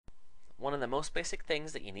one of the most basic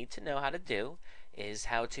things that you need to know how to do is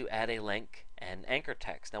how to add a link and anchor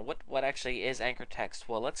text. Now what actually is anchor text?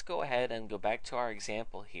 Well, let's go ahead and go back to our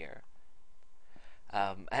example here.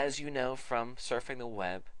 As you know from surfing the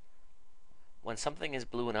web, when something is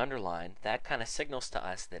blue and underlined, that kind of signals to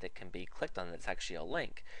us that it can be clicked on, that it's actually a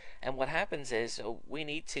link. And what happens is we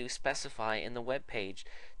need to specify in the web page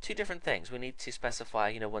two different things. We need to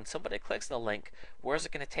specify, when somebody clicks the link, where's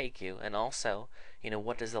it going to take you, and also,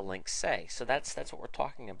 what does the link say? So that's what we're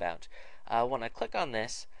talking about. When I click on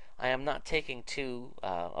this, I am not taken to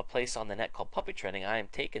a place on the net called puppy training. I am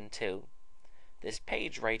taken to this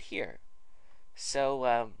page right here.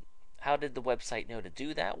 So how did the website know to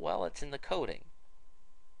do that? Well, it's in the coding.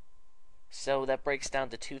 So that breaks down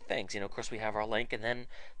to two things. Of course, we have our link, and then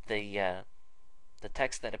the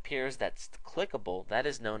text that appears that's clickable, that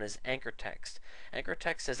is known as anchor text. Anchor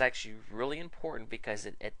text is actually really important because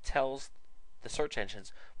it tells the search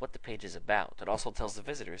engines what the page is about. It also tells the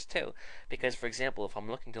visitors too, because for example, if I'm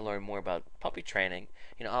looking to learn more about puppy training,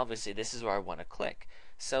 obviously this is where I want to click.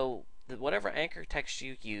 So whatever anchor text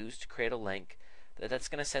you use to create a link, that's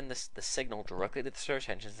going to send the signal directly to the search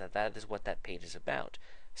engines that is what that page is about.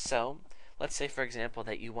 So let's say, for example,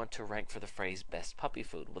 that you want to rank for the phrase best puppy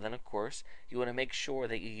food. Well, then of course you want to make sure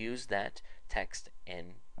that you use that text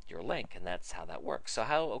in your link, and that's how that works. So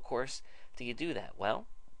how, of course, do you do that? Well,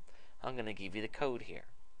 I'm going to give you the code here.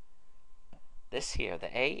 This here, the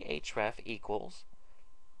ahref equals,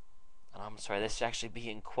 and I'm sorry, this should actually be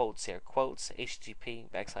in quotes here, quotes, http,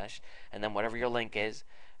 /, and then whatever your link is,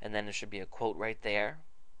 and then there should be a quote right there,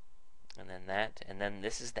 and then that, and then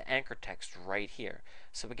this is the anchor text right here.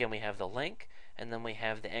 So again, we have the link, and then we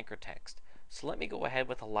have the anchor text. So let me go ahead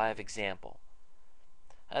with a live example.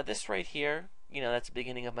 This right here, that's the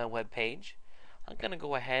beginning of my web page. I'm going to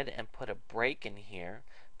go ahead and put a break in here.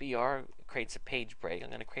 BR creates a page break. I'm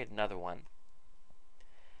going to create another one.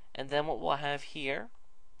 And then what we'll have here,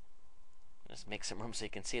 just make some room so you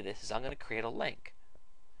can see this, is I'm going to create a link.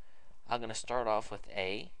 I'm going to start off with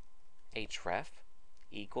ahref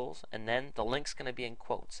equals, and then the link's going to be in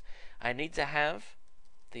quotes. I need to have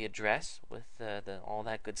the address with all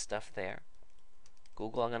that good stuff there.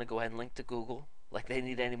 Google, I'm going to go ahead and link to Google, like they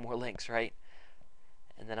need any more links, right?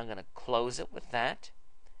 And then I'm going to close it with that.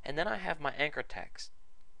 And then I have my anchor text.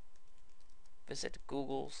 Visit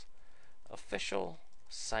Google's official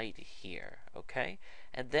site here, okay?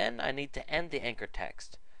 And then I need to end the anchor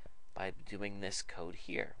text by doing this code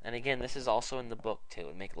here. And again, this is also in the book too,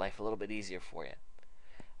 and make life a little bit easier for you.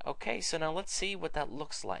 Okay, so now let's see what that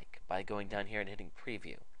looks like by going down here and hitting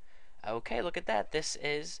preview. Okay, look at that. This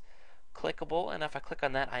is clickable, and if I click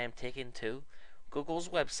on that, I am taken to Google's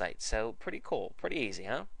website. So pretty cool, pretty easy,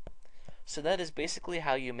 huh? So that is basically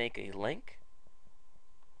how you make a link,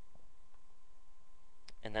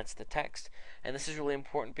 and that's the text. And this is really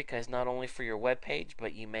important because not only for your web page,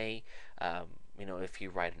 but you may if you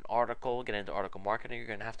write an article, get into article marketing, you're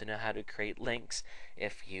going to have to know how to create links.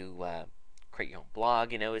 If you create your own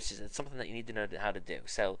blog, it's something that you need to know how to do.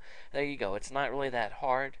 So there you go. It's not really that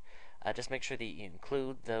hard. Just make sure that you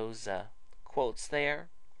include those quotes there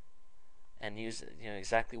and use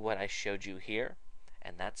exactly what I showed you here,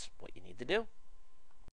 and that's what you need to do.